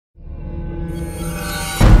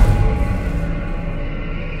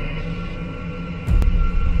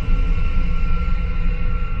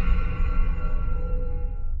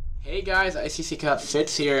Hey guys, ICC Cup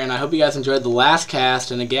Fitz here, and I hope you guys enjoyed the last cast.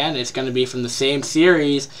 And again, it's going to be from the same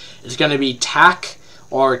series. It's going to be TAKK,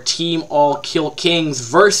 or Team All Kill Kings,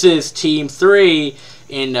 versus Team 3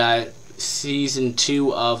 in Season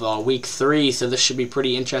 2 of Week 3. So this should be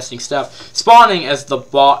pretty interesting stuff. Spawning as the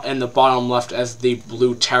in the bottom left as the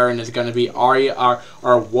blue Terran is going to be Arya,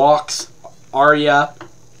 or wOk's Arya.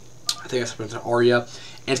 I think that's pronounced Arya.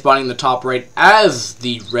 And spawning in the top right as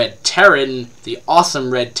the red Terran, the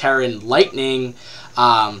awesome red Terran Lightning.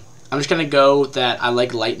 I'm just going to go that I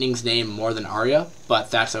like Lightning's name more than Arya,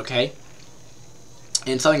 but that's okay.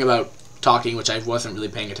 And something about talking, which I wasn't really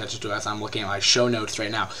paying attention to as I'm looking at my show notes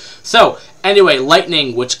right now. So, anyway,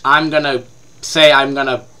 Lightning, which I'm going to say I'm going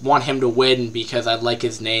to want him to win because I like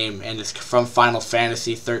his name, and it's from Final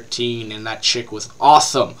Fantasy 13, and that chick was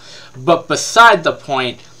awesome. But beside the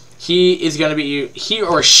point, he is going to be, he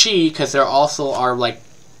or she, because there also are like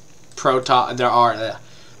there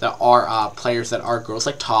are players that are girls,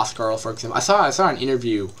 like Toss Girl, for example. I saw an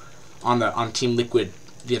interview on Team Liquid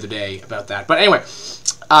the other day about that. But anyway,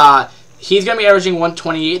 he's going to be averaging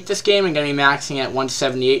 128 this game and going to be maxing at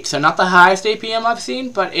 178. So not the highest APM I've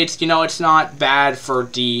seen, but it's, you know, it's not bad for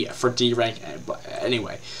D rank. But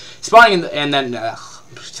anyway, spawning and then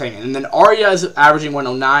Arya is averaging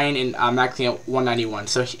 109 and maxing at 191.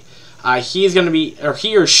 So he's going to be, or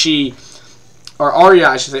he or she, or Arya,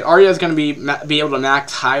 I should say, Arya is going to be able to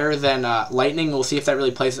max higher than Lightning. We'll see if that really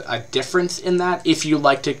plays a difference in that. If you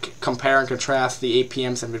like to compare and contrast the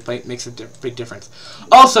APMs, and it makes a big difference.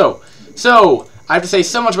 Also, so I have to say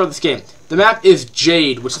so much about this game. The map is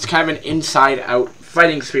Jade, which is kind of an inside-out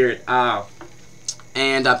fighting spirit.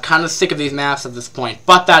 And I'm kind of sick of these maps at this point,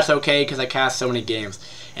 but that's okay because I cast so many games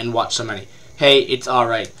and watch so many. Hey, it's all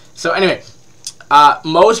right. So anyway,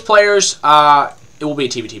 most players, it will be a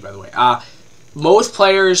TBT, by the way. Most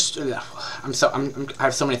players, I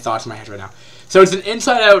have so many thoughts in my head right now. So it's an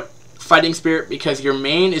inside-out fighting spirit because your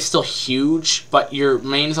main is still huge, but your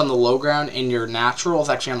main is on the low ground and your natural is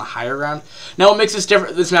actually on the higher ground. Now, what makes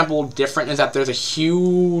this map a little different is that there's a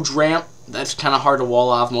huge ramp that's kind of hard to wall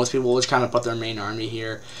off. Most people will just kind of put their main army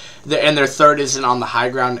here, and their third isn't on the high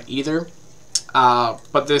ground either.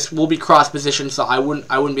 But this will be cross positioned, so I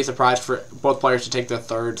wouldn't be surprised for both players to take their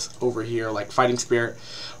thirds over here, like Fighting Spirit,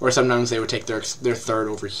 or sometimes they would take their third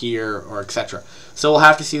over here, or etc. So we'll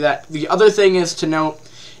have to see that. The other thing is to note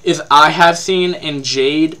is I have seen in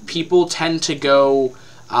Jade people tend to go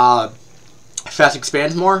fast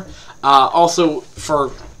expands more. Also for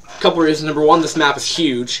a couple of reasons. Number one, this map is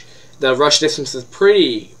huge. The rush distance is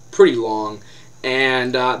pretty long.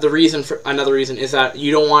 And another reason is that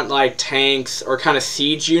you don't want like tanks or kind of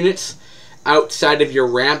siege units outside of your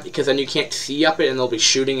ramp because then you can't see up it and they'll be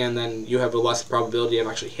shooting and then you have a less probability of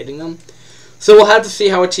actually hitting them. So we'll have to see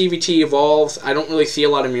how a TVT evolves. I don't really see a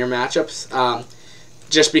lot of mirror matchups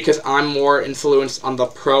just because I'm more influenced on the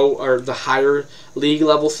pro or the higher league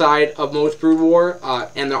level side of most Brood War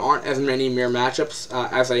and there aren't as many mirror matchups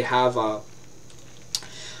as I have.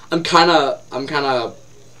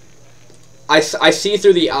 I see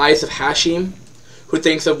through the eyes of Hashim, who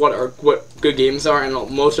thinks of what good games are, and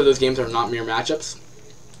most of those games are not mere matchups.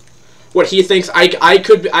 What he thinks, I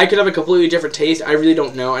could have a completely different taste. I really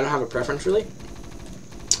don't know. I don't have a preference really.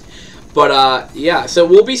 But yeah, so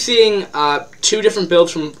we'll be seeing two different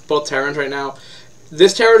builds from both Terrans right now.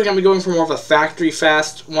 This Terran is going to be going for more of a factory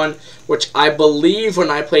fast one, which I believe when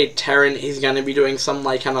I played Terran, he's going to be doing some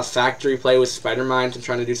like kind of factory play with spider mines and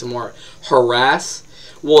trying to do some more harass.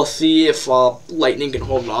 We'll see if Lightning can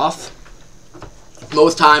hold it off.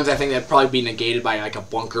 Most times, I think that'd probably be negated by like a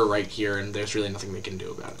bunker right here, and there's really nothing they can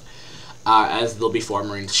do about it, as there'll be 4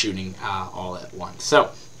 Marines shooting all at once.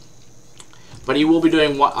 So, but he will be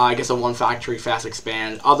doing I guess a one factory fast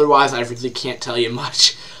expand. Otherwise, I really can't tell you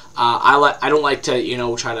much. I don't like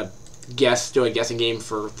to try to do a guessing game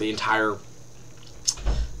for the entire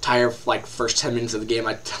like first 10 minutes of the game.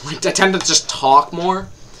 I tend to just talk more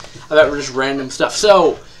about just random stuff.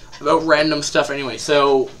 So, about random stuff anyway.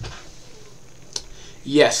 So,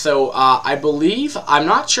 yes, so I believe, I'm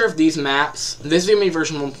not sure if these maps, this is going to be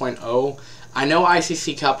version 1.0. I know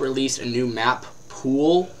ICC Cup released a new map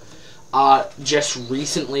pool just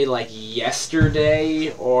recently, like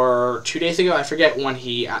yesterday or 2 days ago. I forget when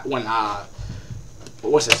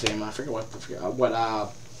what's his name? I forget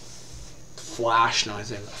what Flash, no,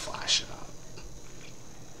 his name is Flash.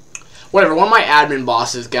 Whatever, one of my admin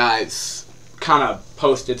bosses guys kind of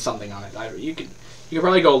posted something on it. You could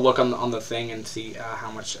probably go look on the thing and see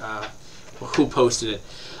how much who posted it.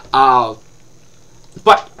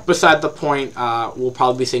 But beside the point, we'll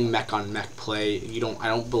probably be seeing mech on mech play. I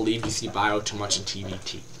don't believe you see bio too much in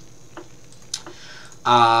TVT.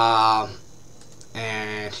 And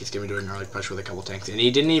he's going to be doing early push with a couple tanks. And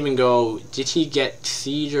he didn't even go... Did he get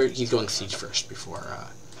siege, or he's going siege first before...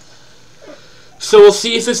 So we'll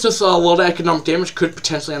see if this does a lot of economic damage. Could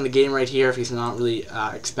potentially end the game right here if he's not really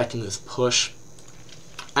expecting this push.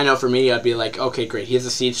 I know for me, I'd be like, okay, great. He has a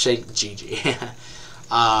siege tank. GG.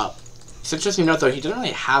 It's interesting to note, though, he doesn't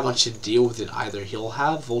really have much to deal with it either. He'll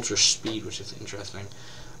have vulture speed, which is interesting.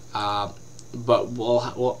 But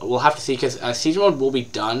we'll have to see, because siege mode will be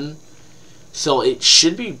done. So it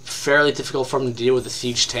should be fairly difficult for him to deal with the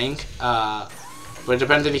siege tank. But it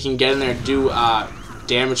depends if he can get in there and do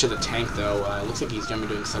damage to the tank, though. It looks like he's going to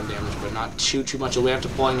be doing some damage, but not too much. We'll have to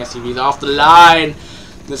pulling SCVs off the line.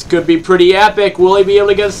 This could be pretty epic. Will he be able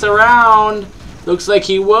to get us around? Looks like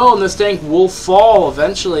he will, and this tank will fall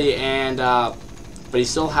eventually. And but he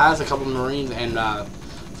still has a couple Marines and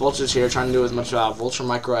Vultures here, trying to do as much Vulture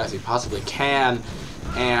Micro as he possibly can.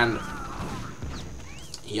 And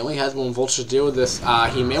he only has one Vulture to deal with this.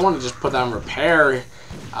 He may want to just put that on repair.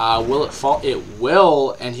 Will it fall? It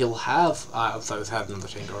will, and he'll have... I'm sorry, let's have another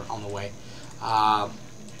tank on the way.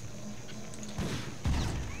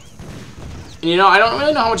 You know, I don't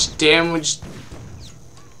really know how much damage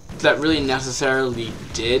that really necessarily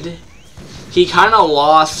did. He kind of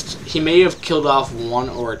lost... He may have killed off 1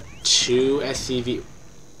 or 2 SCV...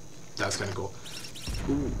 That was kind of cool.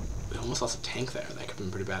 Ooh, we almost lost a tank there. That could have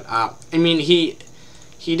been pretty bad. I mean, he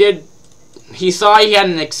did... He saw he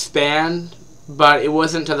had an expand, but it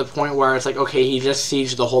wasn't to the point where it's like, okay, he just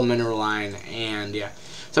sieged the whole mineral line, and yeah.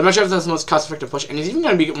 So I'm not sure if that's the most cost-effective push, and he's even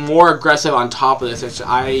going to be more aggressive on top of this, which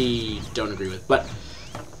I don't agree with. But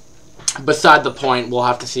beside the point, we'll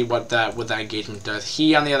have to see what that engagement does.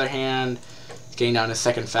 He, on the other hand, is getting down to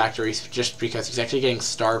second factory just because he's actually getting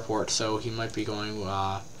starport, so he might be going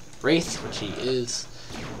Wraith, which he is,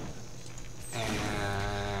 and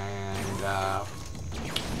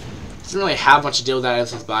doesn't really have much to deal with that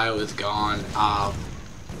as his bio is gone.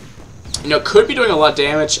 You know, could be doing a lot of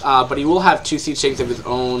damage, but he will have 2 siege tanks of his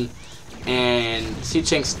own, and siege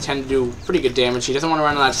tanks tend to do pretty good damage. He doesn't want to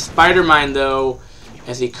run on that spider mine, though,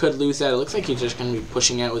 as he could lose that. It looks like he's just going to be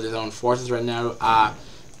pushing it with his own forces right now.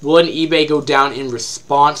 Will an eBay go down in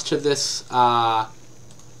response to this?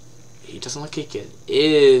 He doesn't look like it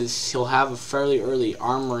is. He'll have a fairly early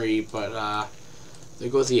armory, but there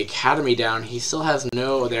goes the academy down. He still has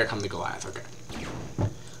no... There come the Goliath. Okay.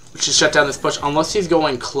 Which should shut down this push, unless he's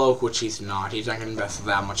going cloak, which he's not. He's not going to invest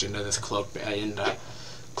that much into this cloaked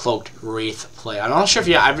Wraith play. I'm not sure if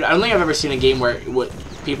I don't think I've ever seen a game where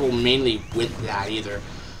people mainly with that either.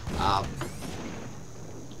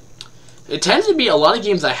 It tends to be a lot of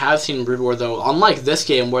games I have seen in Brood War, though, unlike this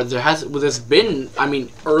game, where there's been, I mean,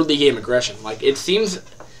 early game aggression. Like, it seems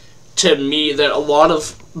to me that a lot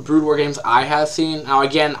of Brood War games I have seen, now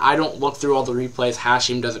again, I don't look through all the replays,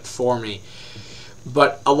 Hashim does it for me,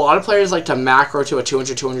 but a lot of players like to macro to a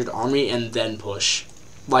 200-200 army and then push.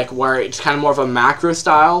 Like, where it's kind of more of a macro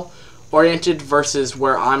style oriented versus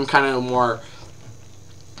where I'm kind of more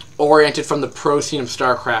oriented from the pro scene of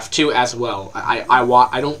StarCraft 2 as well.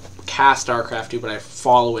 I don't cast StarCraft 2, but I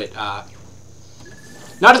follow it,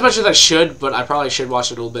 not as much as I should, but I probably should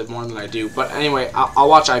watch it a little bit more than I do. But anyway, I'll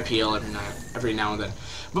watch IPL every now and then.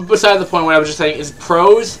 But beside the point, what I was just saying is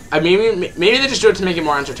pros, maybe they just do it to make it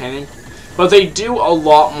more entertaining, but they do a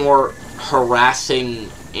lot more harassing,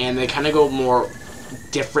 and they kind of go more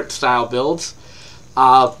different style builds,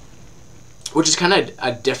 which is kind of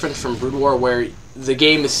a difference from Brood War, where the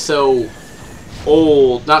game is so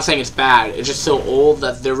old. Not saying it's bad, it's just so old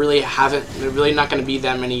that they're really not going to be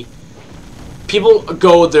that many people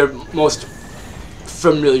go with their most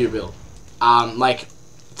familiar build. Like,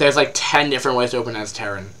 there's like 10 different ways to open as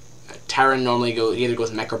Terran. Terran normally either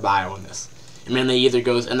goes mech or bio in this. It mainly either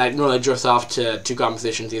goes, and that normally drifts off to 2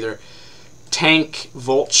 compositions, either tank,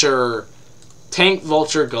 vulture,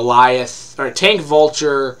 Goliath, or tank,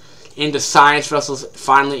 vulture, into science vessels,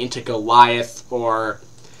 finally into Goliath, or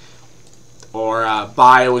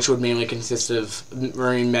bio, which would mainly consist of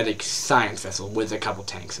marine medic science vessel with a couple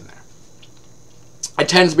tanks in there. It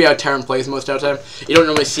tends to be how Terran plays most of the time. You don't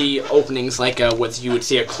normally see openings like what you would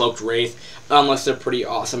see a cloaked Wraith, unless they're pretty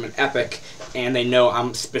awesome and epic, and they know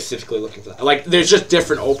I'm specifically looking for that. Like, there's just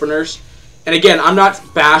different openers. And again, I'm not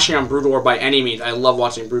bashing on Brood War by any means. I love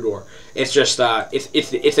watching Brood War. It's just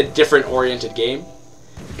it's a different oriented game.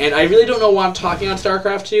 And I really don't know why I'm talking on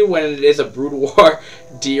StarCraft 2 when it is a Brood War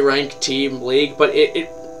D rank team league, but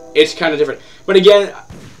it's kind of different. But again,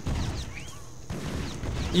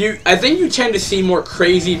 I think you tend to see more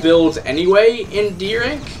crazy builds anyway in D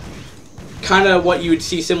rank. Kind of what you would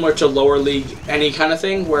see similar to lower league, any kind of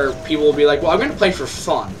thing, where people will be like, well, I'm going to play for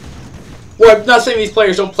fun. Well, I'm not saying these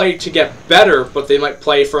players don't play to get better, but they might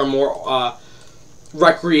play for a more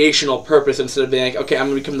recreational purpose instead of being like, okay, I'm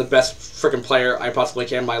going to become the best freaking player I possibly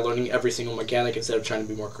can by learning every single mechanic instead of trying to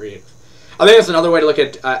be more creative. I think that's another way to look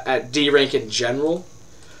at D rank in general,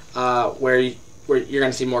 where you're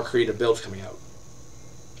going to see more creative builds coming out.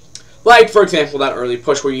 Like, for example, that early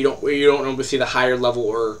push where you don't normally see the higher level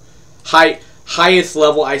or highest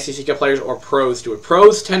level ICC players or pros do it.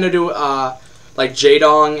 Pros tend to do like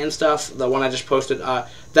Jaedong and stuff. The one I just posted,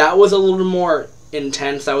 that was a little more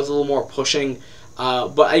intense. That was a little more pushing.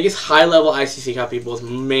 But I guess high level ICC Cup people is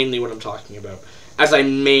mainly what I'm talking about, as I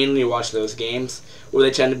mainly watch those games where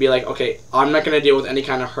they tend to be like, okay, I'm not going to deal with any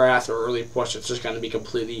kind of harass or early push. It's just going to be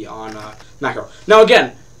completely on macro. Now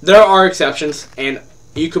again, there are exceptions, and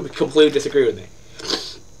you could completely disagree with me.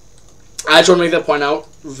 I just want to make that point out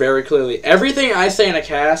very clearly. Everything I say in a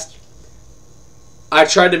cast, I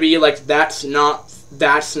try to be like, that's not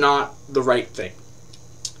the right thing.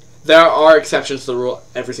 There are exceptions to the rule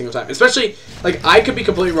every single time. Especially, like, I could be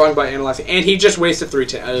completely wrong by analyzing. And he just wasted 3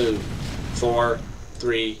 to 4,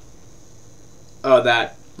 3. Oh,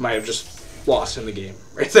 that might have just lost him the game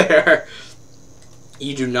right there.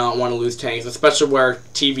 You do not want to lose tanks, especially where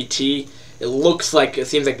TVT, it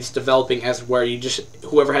seems like it's developing as where you just,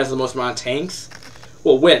 whoever has the most amount of tanks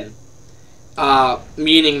will win.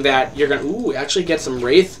 Meaning that you're going to actually get some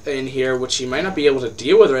Wraith in here, which he might not be able to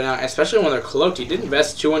deal with right now, especially when they're cloaked. He did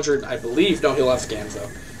invest 200, I believe. No, he'll have scans, though.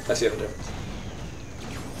 That's the other difference.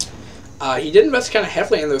 He did invest kind of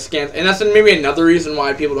heavily in those scans, and that's maybe another reason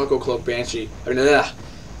why people don't go Cloak Banshee. I mean,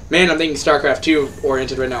 man, I'm thinking StarCraft 2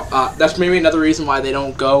 oriented right now. That's maybe another reason why they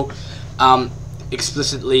don't go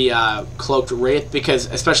explicitly Cloaked Wraith, because,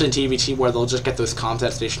 especially in TVT, where they'll just get those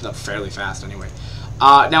combat stations up fairly fast anyway.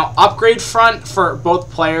 Now, upgrade front for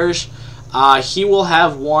both players. He will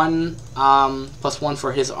have 1 +1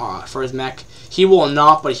 for his mech. He will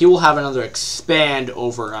not, but he will have another expand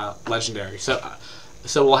over legendary.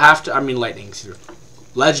 So we'll have to. I mean, lightning.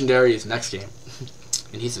 Legendary is next game,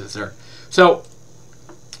 and he's a Berserk. So,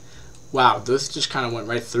 wow, those just kind of went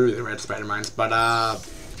right through the red spider mines. But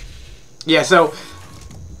yeah. So,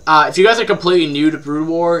 if you guys are completely new to Brood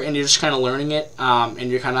War and you're just kind of learning it, and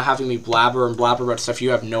you're kind of having me blabber about stuff, you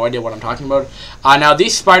have no idea what I'm talking about. Now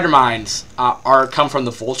these spider mines come from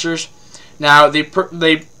the vultures. Now they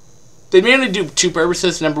mainly do 2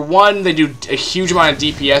 purposes. Number 1, they do a huge amount of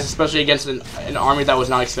DPS, especially against an army that was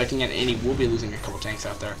not expecting it, and he will be losing a couple tanks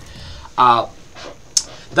out there.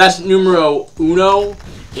 That's numero uno.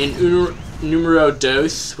 In numero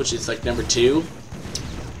dos, which is like number 2.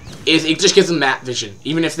 It just gives him map vision.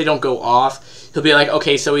 Even if they don't go off, he'll be like,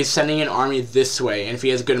 okay, so he's sending an army this way. And if he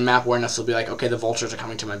has good map awareness, he'll be like, okay, the vultures are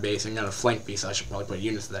coming to my base. I'm going to flank me, so I should probably put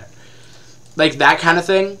units there. Like that kind of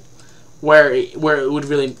thing, where it would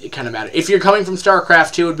really kind of matter. If you're coming from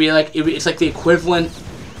StarCraft 2, it would be like, it's like the equivalent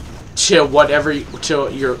to whatever, to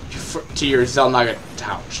your Xel'Naga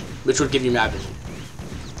towers, which would give you map vision.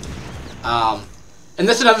 And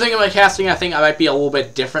this is another thing in my casting. I think I might be a little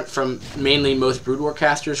bit different from mainly most Brood War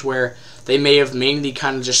casters, where they may have mainly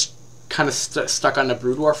kind of stuck on the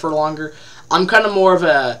Brood War for longer. I'm kind of more of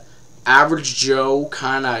a average Joe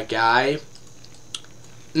kind of guy,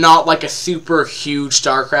 not like a super huge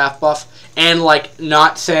StarCraft buff, and like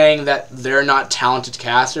not saying that they're not talented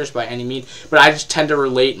casters by any means, but I just tend to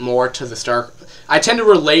relate more to the I tend to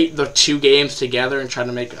relate the 2 games together and try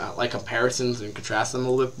to make like comparisons and contrast them a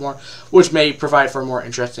little bit more, which may provide for a more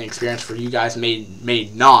interesting experience for you guys, may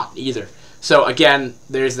not either. So again,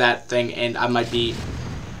 there's that thing, and I might be,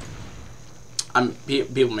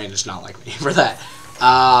 people may just not like me for that.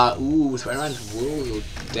 Spider-Man's will go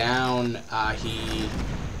down.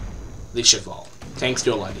 They should fall. Tanks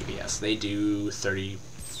do a lot of DPS. They do 30.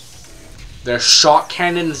 Their shock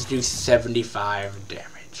cannons do 75 damage.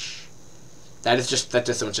 That's just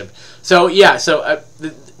so much. So yeah. So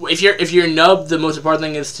if you're nub, the most important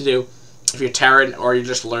thing is to do, if you're Terran or you're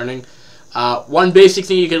just learning, one basic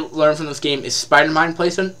thing you can learn from this game is spider mine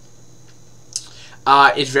placement.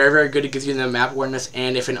 It's very, very good. It gives you the map awareness,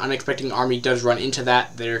 and if an unexpected army does run into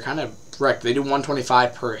that, they're kind of wrecked. They do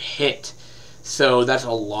 125 per hit, so that's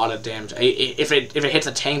a lot of damage. If it hits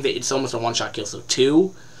a tank, it's almost a one-shot kill. So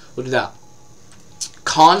 2 will do that.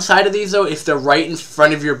 Con side of these, though, if they're right in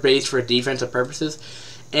front of your base for defensive purposes,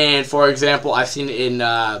 and for example, I've seen it in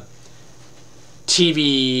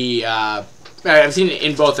TV. I've seen it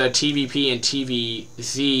in both TVP and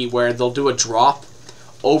TVZ, where they'll do a drop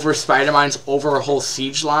over spider mines over a whole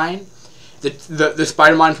siege line. The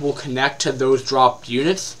spider mines will connect to those dropped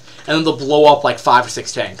units, and then they'll blow up like 5 or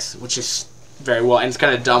 6 tanks, which is very well. And it's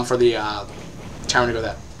kind of dumb for the Terran to go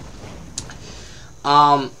that.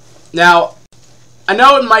 Now, I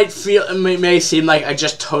know it may seem like I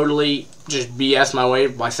just totally just BS my way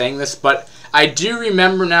by saying this, but I do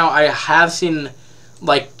remember now I have seen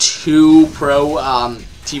like 2 pro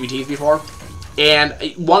TBTs before, and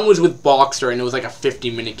one was with Boxster, and it was like a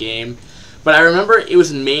 50-minute game. But I remember it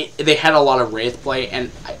was they had a lot of Wraith play,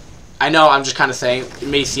 and I know I'm just kind of saying, it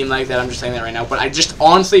may seem like that, I'm just saying that right now, but I just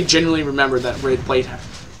honestly, genuinely remember that Wraith play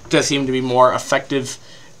does seem to be more effective,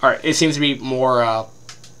 or it seems to be more,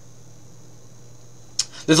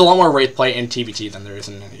 there's a lot more Wraith play in TBT than there is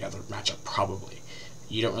in any other matchup, probably.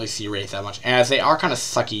 You don't really see Wraith that much, as they are kind of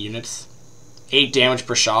sucky units. 8 damage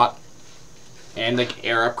per shot, and like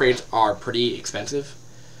air upgrades are pretty expensive,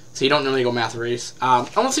 so you don't normally go Math Race.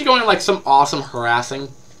 Unless you're going like some awesome harassing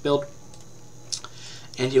build.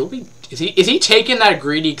 And he'll be... Is he taking that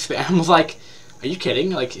greedy expand? I was like, are you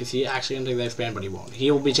kidding? Like, is he actually going to take that expand? But he won't.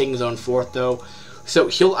 He will be taking his own 4th, though. So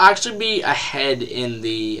he'll actually be ahead in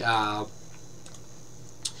the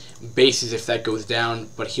bases if that goes down.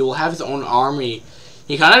 But he will have his own army.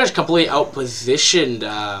 He kind of just completely outpositioned,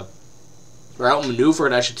 or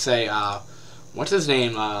outmaneuvered, I should say. What's his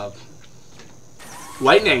name?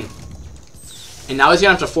 Lightning. And now he's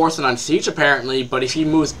going to have to force it on Siege, apparently. But if he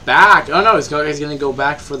moves back... Oh, no, he's going to go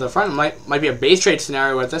back for the front. It might be a base trade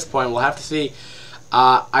scenario at this point. We'll have to see.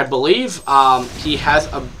 I believe he has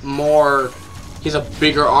a more... He's a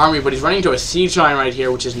bigger army, but he's running into a Siege line right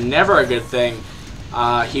here, which is never a good thing.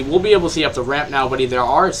 He will be able to see up the ramp now, but there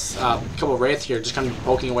are a couple of Wraiths here just kind of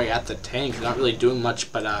poking away at the tank. They're not really doing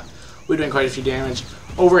much, but we're doing quite a few damage.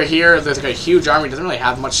 Over here, there's like a huge army. Doesn't really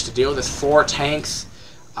have much to do. There's 4 tanks.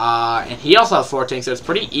 And he also has 4 tanks, so it's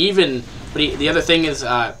pretty even. But the other thing is,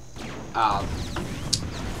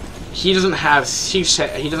 he doesn't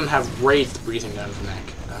have Wraith breathing down his neck.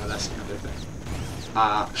 That's the other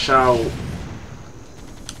thing. So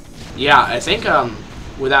yeah, I think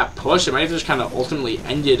with that push, it might have just kind of ultimately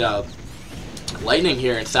ended Lightning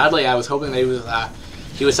here. And sadly, I was hoping they was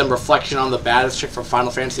he was some reflection on the baddest trick from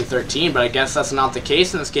Final Fantasy 13, but I guess that's not the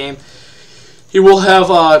case in this game. He will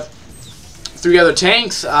have 3 other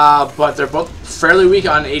tanks, but they're both fairly weak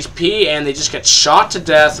on HP, and they just get shot to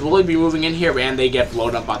death. Will he be moving in here? And they get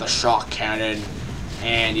blown up by the shock cannon.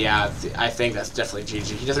 And yeah, I think that's definitely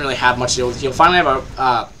GG. He doesn't really have much to deal with. He'll finally have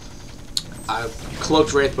a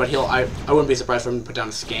cloaked Wraith, but I wouldn't be surprised for him to put down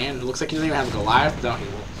a scan. It looks like he doesn't even have a Goliath. No, he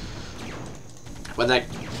will. But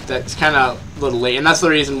that's kind of a little late, and that's the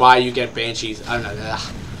reason why you get Banshees. I don't know.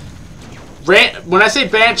 When I say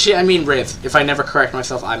Banshee, I mean Wraith. If I never correct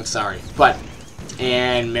myself, I'm sorry. But,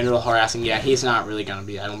 and Mineral Harassing, yeah, he's not really going to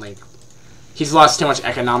be, I don't think. He's lost too much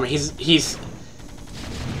economic. He's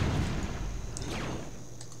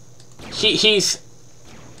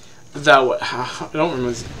though, I don't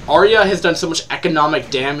remember. Arya has done so much economic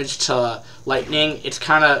damage to Lightning, it's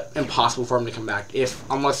kind of impossible for him to come back.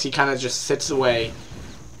 Unless he kind of just sits away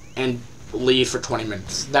and leave for 20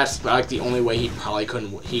 minutes. That's like the only way he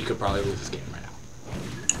could probably lose this game right now.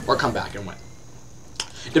 Or come back and win.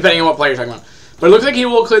 Depending on what player you're talking about. But it looks like he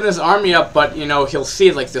will clean this army up, but you know, he'll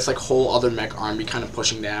see like this whole other mech army kind of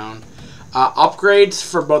pushing down. Upgrades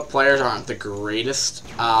for both players aren't the greatest.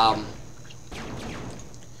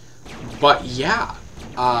 But yeah,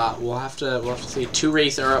 we'll have to see. 2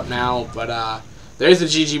 Wraiths are up now, but there's the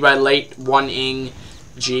GG by L1GHTNING,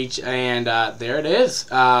 and there it is.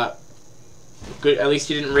 Good, at least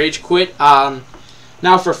he didn't rage quit.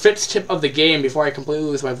 Now for Fitz tip of the game, before I completely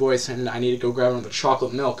lose my voice and I need to go grab another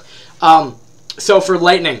chocolate milk. So for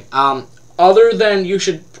Lightning, other than you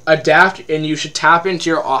should adapt and you should tap into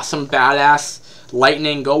your awesome badass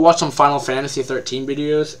Lightning, go watch some Final Fantasy 13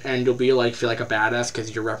 videos, and you'll be like feel like a badass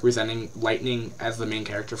because you're representing Lightning as the main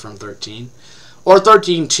character from 13, or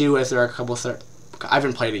 13 too, as there are a couple of I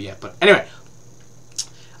haven't played it yet, but anyway,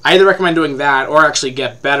 I either recommend doing that or actually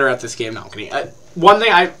get better at this game. No, I'm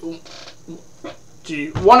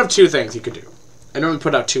kidding. One of 2 things you could do. I normally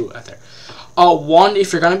put out 2 out there. One,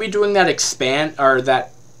 if you're gonna be doing that expand or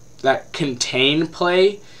that contain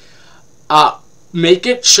play, make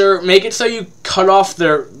it so you cut off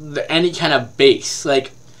any kind of base.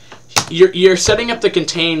 Like you're setting up the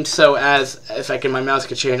contain so as if my mouse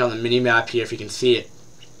could change on the mini map here if you can see it.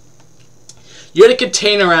 You had a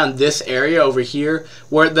contain around this area over here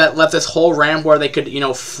where that left this whole ramp where they could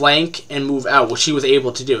flank and move out, which he was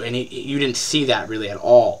able to do, and you didn't see that really at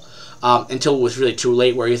all until it was really too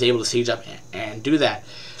late where he was able to siege up and do that.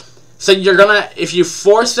 So you're gonna, if you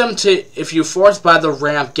force by the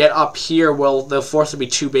ramp, get up here, well, they'll force to be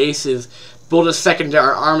 2 bases, build a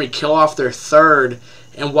secondary army, kill off their 3rd,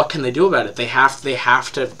 and what can they do about it? They have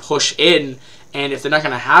to push in, and if they're not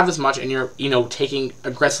gonna have as much, and you're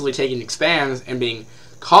aggressively taking expands and being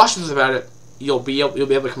cautious about it, you'll be able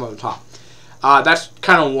to come over the top. That's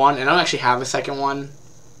kind of one, and I don't actually have a second one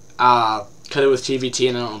because it was TVT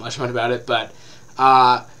and I don't know much about it. But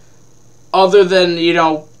other than, you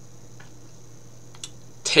know,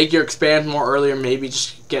 take your expand more earlier, maybe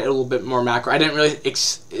just get a little bit more macro. I didn't really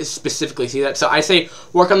specifically see that. So I say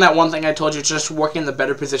work on that one thing I told you, just working the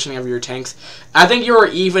better positioning of your tanks. I think you were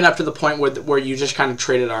even up to the point where you just kind of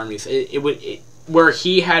traded armies. Where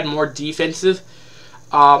he had more defensive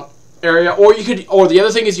area, or the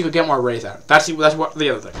other thing is you could get more Wraith out. That's what the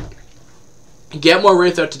other thing. Get more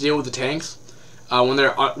Wraith out to deal with the tanks when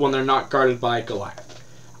they're not guarded by Goliath.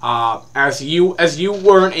 As you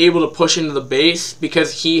weren't able to push into the base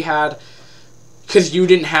because you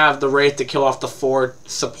didn't have the Wraith to kill off the 4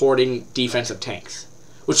 supporting defensive tanks,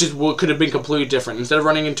 which is what could have been completely different. Instead of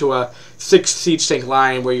running into a 6 siege tank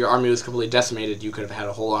line where your army was completely decimated, you could have had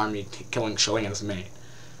a whole army showing as main.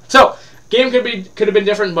 So game could have been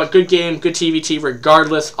different, but good game, good TVT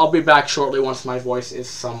regardless. I'll be back shortly once my voice is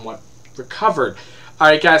somewhat recovered. All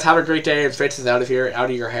right, guys, have a great day. And Fitz is out of here, out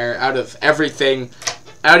of your hair, out of everything.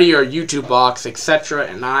 Out of your YouTube box, etc.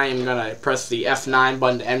 And I am going to press the F9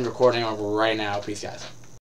 button to end recording right now. Peace, guys.